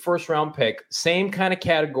late first-round pick, same kind of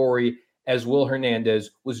category as Will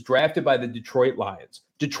Hernandez, was drafted by the Detroit Lions.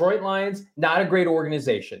 Detroit Lions, not a great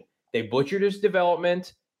organization. They butchered his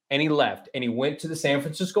development, and he left. And he went to the San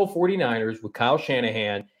Francisco 49ers with Kyle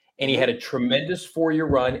Shanahan, and he had a tremendous 4-year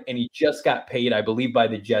run, and he just got paid, I believe, by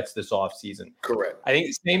the Jets this offseason. Correct. I think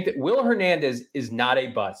the same thing. Will Hernandez is not a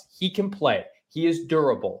bust. He can play. He is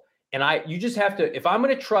durable. And you just have to, if I'm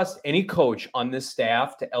going to trust any coach on this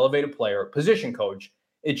staff to elevate a player, position coach,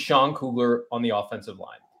 it's Sean Kugler on the offensive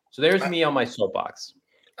line. So there's me on my soapbox.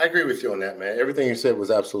 I agree with you on that, man. Everything you said was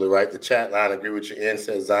absolutely right. The chat line, I agree with you. Ian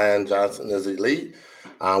says Zion Johnson is elite.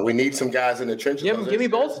 We need some guys in the trenches. Give me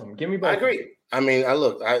both of them. Give me both. I agree. I mean,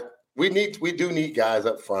 we do need guys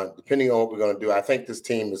up front, depending on what we're going to do. I think this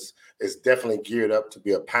team is definitely geared up to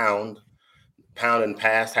be a pound and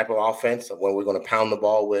pass type of offense when we're going to pound the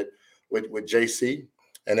ball with JC.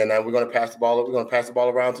 And then we're going to pass the ball. We're going to pass the ball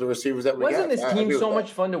around to the receivers that we got. Wasn't this team so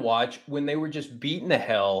much fun to watch when they were just beating the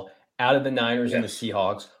hell out of the Niners and the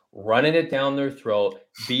Seahawks, running it down their throat,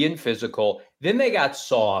 being physical? Then they got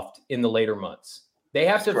soft in the later months. They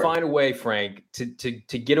have to find a way, Frank, to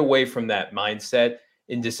get away from that mindset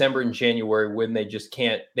in December and January when they just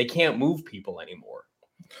can't move people anymore.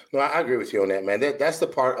 No, I agree with you on that, man. That's the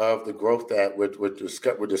part of the growth that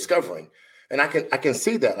we're discovering. And I can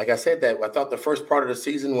see that. Like I said, that I thought the first part of the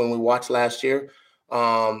season when we watched last year,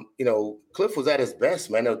 Cliff was at his best,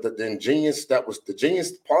 man. The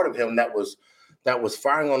genius part of him that was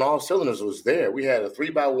firing on all cylinders was there. We had a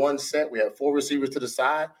 3x1 set. We had 4 receivers to the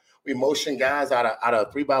side. We motioned guys out of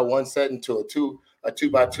a 3x1 set into a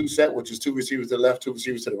 2x2 set, which is 2 receivers to the left, 2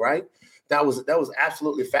 receivers to the right. That was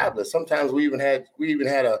absolutely fabulous. Sometimes we even had we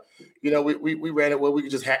ran it where we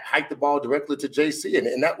could just hike the ball directly to JC,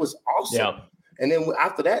 and that was awesome. Yeah. And then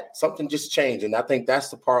after that, something just changed, and I think that's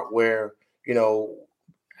the part where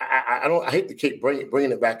I hate to keep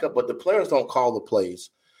bringing it back up, but the players don't call the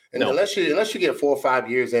plays, and unless you get 4 or 5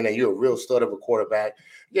 years in and you're a real stud of a quarterback,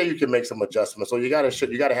 you can make some adjustments. So you got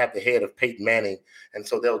to have the head of Peyton Manning, and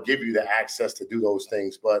so they'll give you the access to do those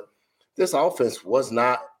things. But this offense was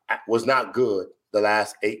not good the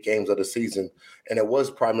last 8 games of the season, and it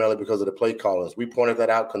was primarily because of the play callers. We pointed that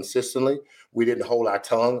out consistently. We didn't hold our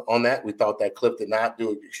tongue on that. We thought that Cliff did not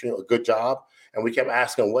do a good job, and we kept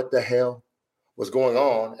asking what the hell was going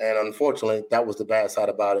on, and unfortunately, that was the bad side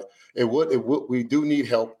about it. We do need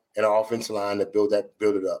help in our offensive line to build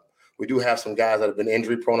it up. We do have some guys that have been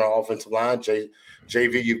injury prone on our offensive line.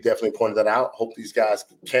 JV, you've definitely pointed that out. Hope these guys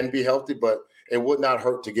can be healthy, but it would not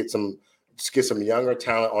hurt to get some younger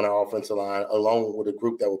talent on our offensive line, along with a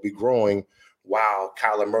group that will be growing while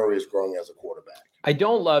Kyler Murray is growing as a quarterback. I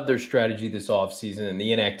don't love their strategy this offseason and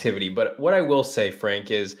the inactivity, but what I will say, Frank,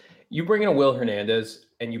 is you bring in a Will Hernandez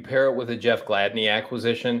and you pair it with a Jeff Gladney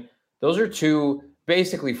acquisition. Those are 2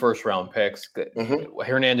 basically first-round picks. Mm-hmm.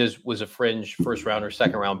 Hernandez was a fringe first-round or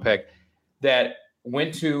second-round pick that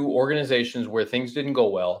went to organizations where things didn't go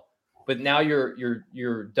well, but now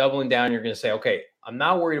you're doubling down. You're going to say, okay, I'm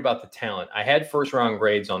not worried about the talent. I had first-round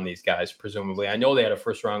grades on these guys, presumably. I know they had a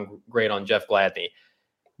first-round grade on Jeff Gladney.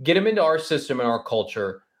 Get them into our system and our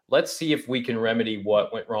culture. Let's see if we can remedy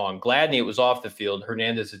what went wrong. Gladney, it was off the field.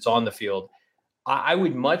 Hernandez, it's on the field. I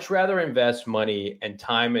would much rather invest money and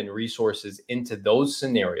time and resources into those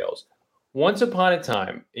scenarios. Once upon a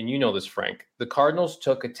time, and you know this, Frank, the Cardinals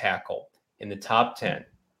took a tackle in the top 10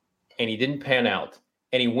 and he didn't pan out,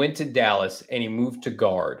 and he went to Dallas and he moved to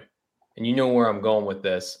guard, and you know where I'm going with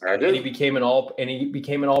this. I do. And he became an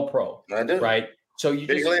all-pro. I do. Right. So you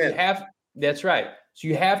have. That's right. So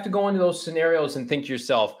you have to go into those scenarios and think to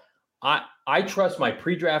yourself, I trust my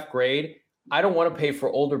pre-draft grade. I don't want to pay for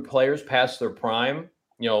older players past their prime.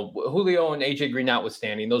 Julio and AJ Green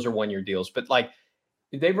notwithstanding, those are one-year deals. But like,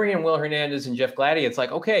 if they bring in Will Hernandez and Jeff Gladdy, it's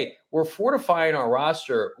like, okay, we're fortifying our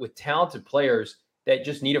roster with talented players that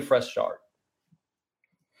just need a fresh start.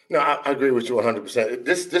 No, I agree with you 100%.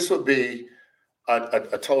 This would be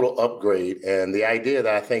a total upgrade. And the idea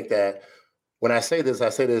that I think that when I say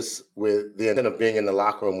this with the intent of being in the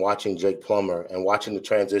locker room, watching Jake Plummer and watching the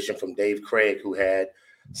transition from Dave Craig, who had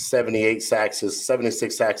 76 sacks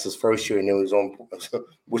his first year, and then was on,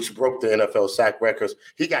 which broke the NFL sack records.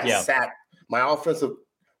 He got sacked.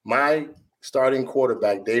 My starting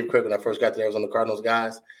quarterback, Dave Craig, when I first got to the Arizona Cardinals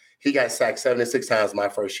guys, he got sacked 76 times my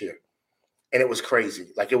first year. And it was crazy.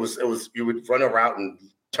 Like it was you would run a route and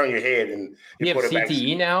turn your head, and you have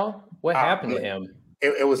CTE now? What happened to him?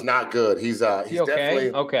 It was not good. He's okay?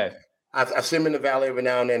 Definitely okay. I've seen him in the Valley every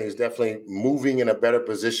now and then. He's definitely moving in a better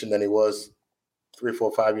position than he was 3,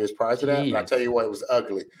 4, 5 years prior to that. But I tell you what, it was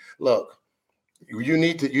ugly. Look, you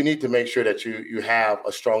need to make sure that you have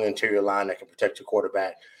a strong interior line that can protect your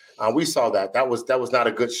quarterback. We saw that. That was not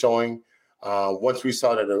a good showing. Once we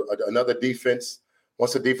saw that another defense,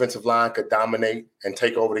 once the defensive line could dominate and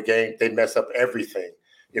take over the game, they mess up everything.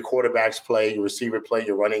 Your quarterbacks play, your receiver play,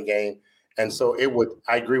 your running game. And so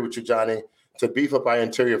I agree with you, Johnny, to beef up our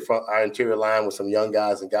interior line with some young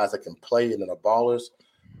guys and guys that can play and that are ballers,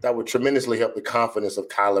 that would tremendously help the confidence of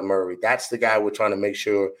Kyler Murray. That's the guy we're trying to make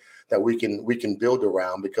sure that we can build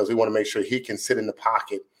around, because we want to make sure he can sit in the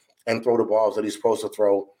pocket and throw the balls that he's supposed to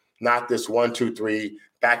throw, not this 1, 2, 3,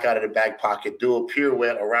 back out of the back pocket, do a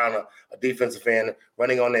pirouette around a defensive end,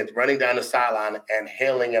 running down the sideline and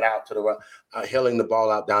hailing the ball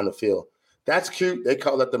out down the field. That's cute. They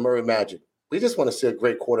call that the Murray Magic. We just want to see a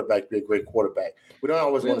great quarterback be a great quarterback. We don't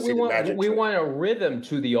always want to see the magic. We want a rhythm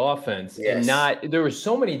to the offense, and there were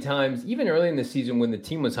so many times, even early in the season when the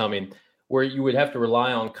team was humming, where you would have to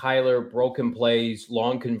rely on Kyler, broken plays,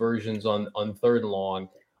 long conversions on third and long.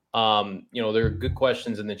 There are good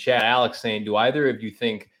questions in the chat. Alex saying, do either of you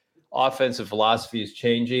think offensive philosophy is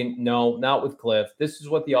changing? No, not with Cliff. This is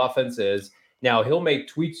what the offense is. Now, he'll make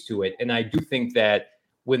tweaks to it, and I do think that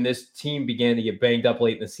when this team began to get banged up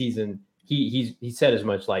late in the season, he said as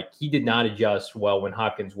much, like he did not adjust well when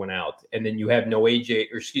Hopkins went out. And then you have no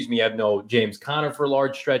James Conner for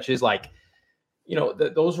large stretches. Like,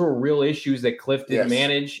 those were real issues that Cliff didn't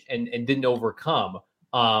manage and didn't overcome.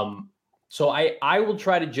 So I will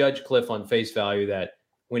try to judge Cliff on face value that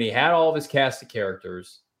when he had all of his cast of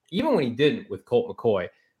characters, even when he didn't with Colt McCoy,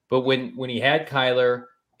 but when he had Kyler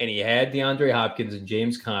and he had DeAndre Hopkins and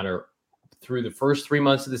James Conner through the first 3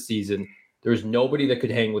 months of the season, there's nobody that could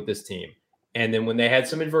hang with this team. And then when they had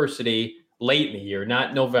some adversity late in the year,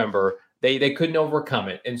 not November, they couldn't overcome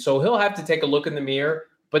it. And so he'll have to take a look in the mirror.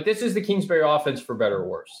 But this is the Kingsbury offense, for better or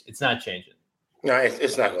worse. It's not changing. No,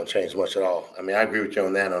 it's not going to change much at all. I mean, I agree with you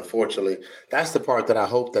on that. Unfortunately, that's the part that I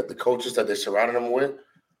hope that the coaches that they surrounded them with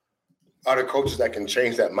are the coaches that can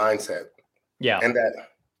change that mindset. Yeah.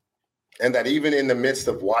 And that even in the midst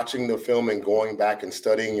of watching the film and going back and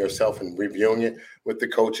studying yourself and reviewing it with the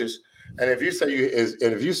coaches, and if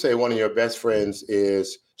you say one of your best friends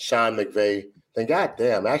is Sean McVay, then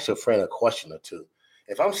goddamn, ask your friend a question or two.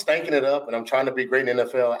 If I'm stanking it up and I'm trying to be great in the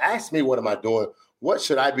NFL, ask me what am I doing? What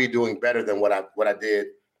should I be doing better than what I did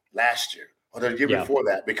last year or the year before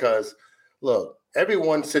that? Because look,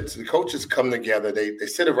 everyone sits, the coaches come together, they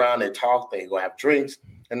sit around, they talk, they go have drinks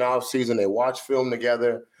in the off season, they watch film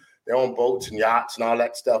together, they're on boats and yachts and all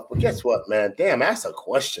that stuff. But guess what, man? Damn, ask a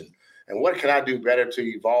question. And what can I do better to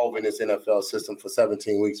evolve in this NFL system for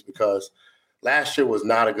 17 weeks? Because last year was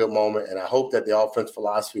not a good moment, and I hope that the offense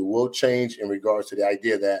philosophy will change in regards to the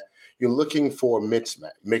idea that you're looking for a mixed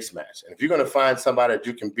match. And if you're going to find somebody that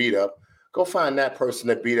you can beat up, go find that person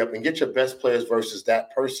to beat up and get your best players versus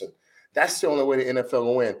that person. That's the only way the NFL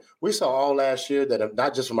will win. We saw all last year that,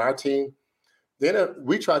 not just from our team,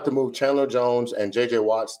 we tried to move Chandler Jones and J.J.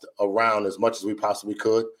 Watts around as much as we possibly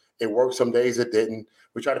could. It worked some days, it didn't.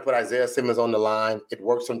 We tried to put Isaiah Simmons on the line. It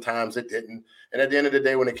worked sometimes, it didn't. And at the end of the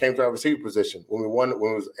day, when it came to our receiver position, when it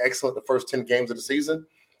was excellent the first 10 games of the season,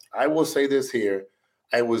 I will say this here,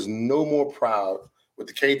 I was no more proud with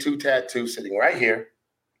the K2 tattoo sitting right here,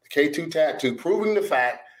 the K2 tattoo, proving the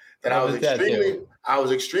fact that I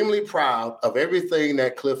was extremely proud of everything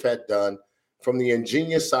that Cliff had done, from the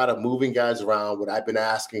ingenious side of moving guys around, what I've been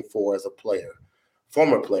asking for as a player,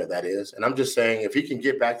 former player, that is. And I'm just saying, if he can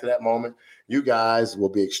get back to that moment, you guys will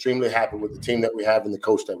be extremely happy with the team that we have and the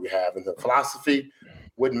coach that we have. And the philosophy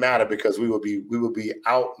wouldn't matter because we will be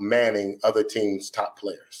out-manning other teams' top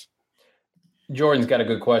players. Jordan's got a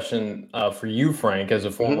good question for you, Frank, as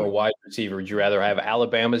a former wide receiver. Would you rather have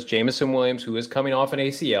Alabama's Jamison Williams, who is coming off an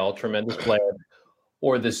ACL, tremendous player,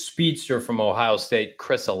 or the speedster from Ohio State,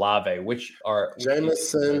 Chris Olave? Which are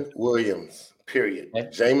Jamison Williams, period. Okay.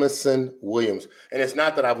 Jamison Williams. And it's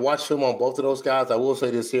not that I've watched film on both of those guys. I will say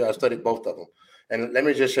this here. I've studied both of them. And let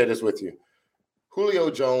me just share this with you.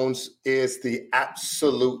 Julio Jones is the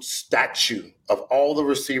absolute statue of all the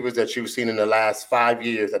receivers that you've seen in the last 5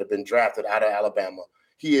 years that have been drafted out of Alabama.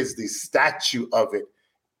 He is the statue of it,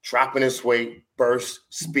 dropping his weight, burst,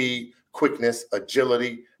 speed, quickness,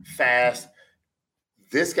 agility, fast.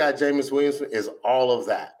 This guy, Jameis Williams, is all of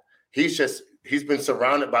that. He's been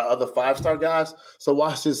surrounded by other five-star guys. So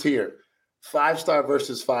watch this here. 5-star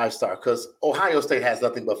versus 5-star, because Ohio State has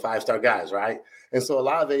nothing but 5-star guys, right? And so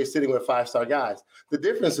Olave is sitting with 5-star guys. The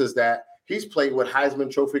difference is that he's played with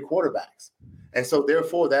Heisman Trophy quarterbacks. And so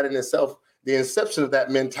therefore, that in itself, the inception of that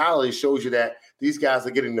mentality shows you that these guys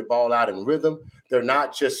are getting the ball out in rhythm. They're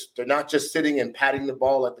not just sitting and patting the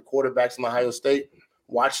ball like the quarterbacks in Ohio State.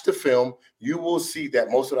 Watch the film. You will see that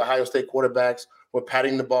most of the Ohio State quarterbacks were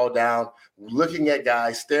patting the ball down, looking at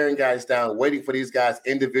guys, staring guys down, waiting for these guys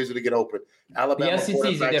individually to get open. Alabama, the SEC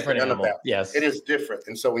is a different animal. Yes, it is different.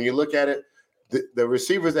 And so when you look at it, the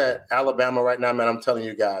receivers at Alabama right now, man, I'm telling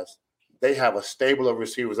you guys, they have a stable of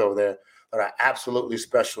receivers over there that are absolutely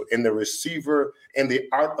special in the receiver and the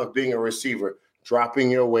art of being a receiver, dropping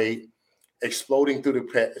your weight, exploding through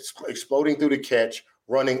the catch,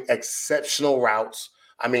 running exceptional routes.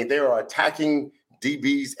 I mean, they are attacking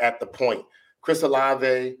DBs at the point. Chris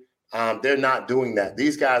Olave, they're not doing that.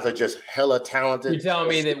 These guys are just hella talented. You're telling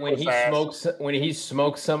me that when he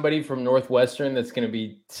smokes somebody from Northwestern that's going to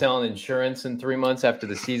be selling insurance in 3 months after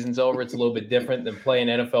the season's over, it's a little bit different than playing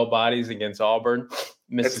NFL bodies against Auburn,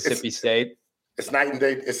 Mississippi State. It's night and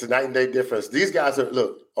day. It's a night and day difference. These guys are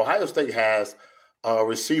Ohio State has a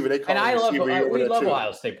receiver. They call we love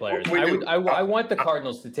Ohio State players. I want the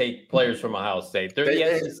Cardinals to take players from Ohio State. They're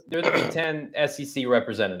the Big Ten SEC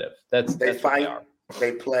representative. That's what they are.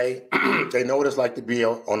 They play. They know what it's like to be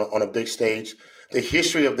on a big stage. The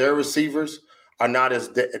history of their receivers are not as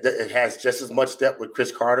it has just as much depth with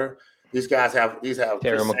Chris Carter. These guys have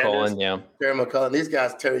Terry McCullen, Terry McCullen. These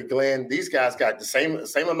guys, Terry Glenn. These guys got the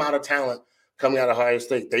same amount of talent coming out of Ohio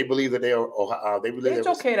State. They believe that they are. They believe it's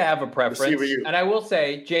okay to have a preference. And I will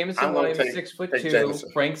say, Jamison Williams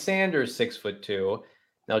 6'2", Frank Sanders 6'2".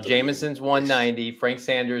 Now Jamison's 190. Frank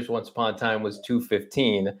Sanders once upon a time was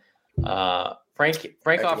 215.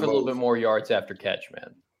 Frank offered a little bit more yards after catch,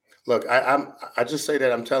 man. Look, I just say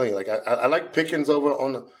that I'm telling you, like I like Pickens I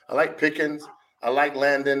like Pickens. I like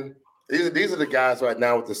Landon. These are the guys right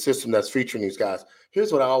now with the system that's featuring these guys.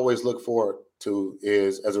 Here's what I always look forward to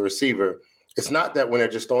is as a receiver. It's not that when they're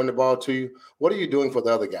just throwing the ball to you, what are you doing for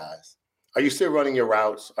the other guys? Are you still running your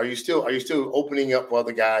routes? Are you still opening up for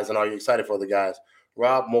other guys? And are you excited for other guys?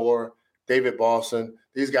 Rob Moore, David Boston,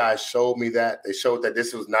 these guys showed me that. They showed that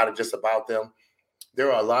this was not just about them.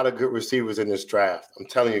 There are a lot of good receivers in this draft. I'm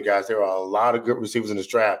telling you guys, there are a lot of good receivers in this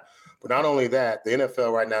draft. But not only that, the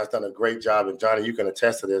NFL right now has done a great job, and Johnny, you can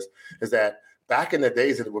attest to this, is that back in the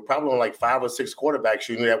days, it were probably on like 5 or 6 quarterbacks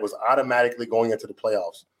you knew that was automatically going into the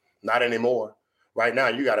playoffs. Not anymore. Right now,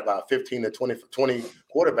 you got about 15 to 20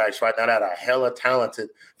 quarterbacks right now that are hella talented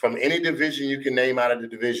from any division you can name out of the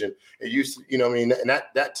division. It used to, and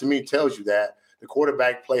that to me tells you that the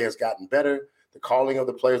quarterback play has gotten better. The calling of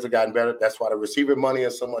the players have gotten better. That's why the receiver money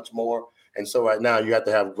is so much more. And so right now, you have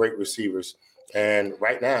to have great receivers. And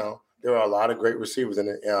right now, there are a lot of great receivers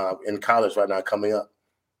in college right now coming up.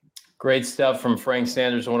 Great stuff from Frank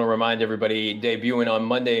Sanders. I want to remind everybody, debuting on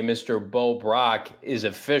Monday, Mr. Bo Brock is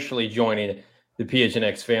officially joining the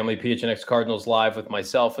PHNX family. PHNX Cardinals Live with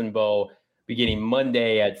myself and Bo beginning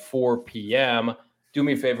Monday at 4 p.m. Do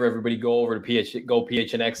me a favor, everybody, go over to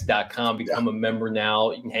gophnx.com, become a member now.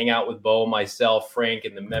 You can hang out with Bo, myself, Frank,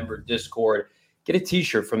 in the member Discord. Get a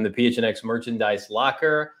T-shirt from the PHNX merchandise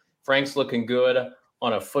locker. Frank's looking good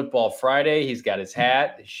on a football Friday. He's got his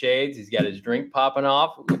hat, his shades. He's got his drink popping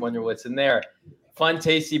off. We wonder what's in there. Fun,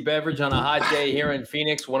 tasty beverage on a hot day here in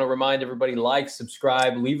Phoenix. Want to remind everybody, like,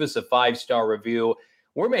 subscribe, leave us a 5-star review.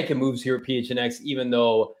 We're making moves here at PHNX, even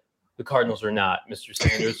though the Cardinals are not, Mr.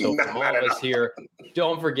 Sanders. So from all of us here,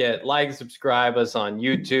 don't forget, like, subscribe us on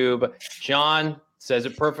YouTube. Sean says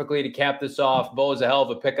it perfectly to cap this off. Bo is a hell of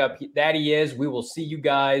a pickup. That he is. We will see you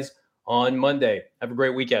guys on Monday. Have a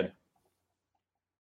great weekend.